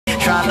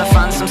trying to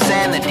find some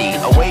sanity,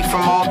 away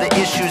from all the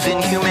issues in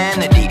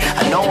humanity.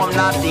 I know I'm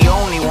not the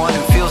only one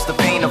who feels the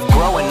pain of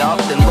growing up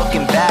and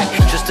looking back,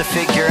 just to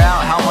figure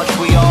out how much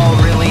we all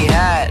really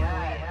had.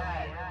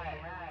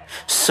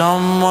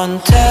 Someone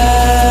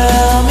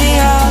tell me,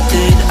 how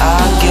did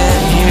I get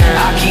here?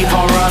 I keep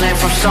on running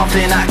from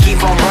something, I keep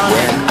on running,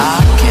 when I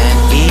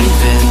can't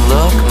even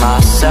look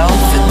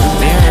myself in the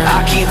mirror.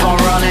 I keep on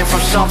running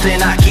from something,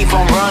 I keep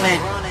on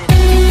running.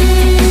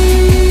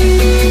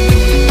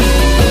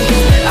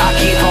 I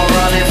keep on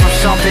running from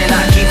something,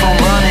 I keep on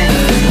running.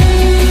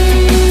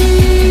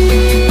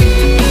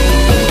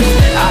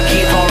 I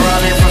keep on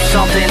running from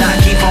something, I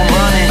keep on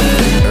running.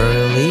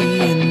 Early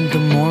in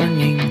the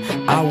morning,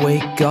 I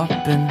wake up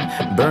and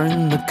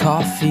burn the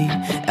coffee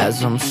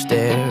as I'm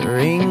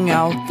staring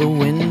out the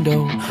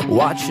window,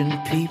 watching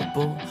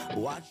people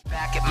watch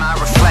back at my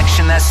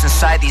reflection that's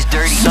inside these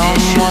dirty dishes.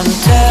 Someone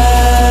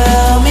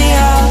tell me,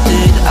 how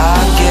did I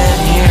get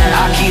here?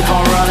 I keep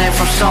on running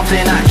from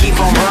something, I keep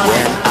on running,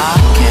 when I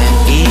can't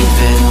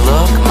even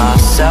look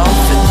myself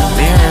in the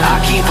mirror. I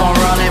keep on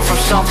running from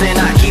something,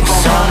 I keep on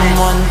running.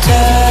 Someone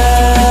tell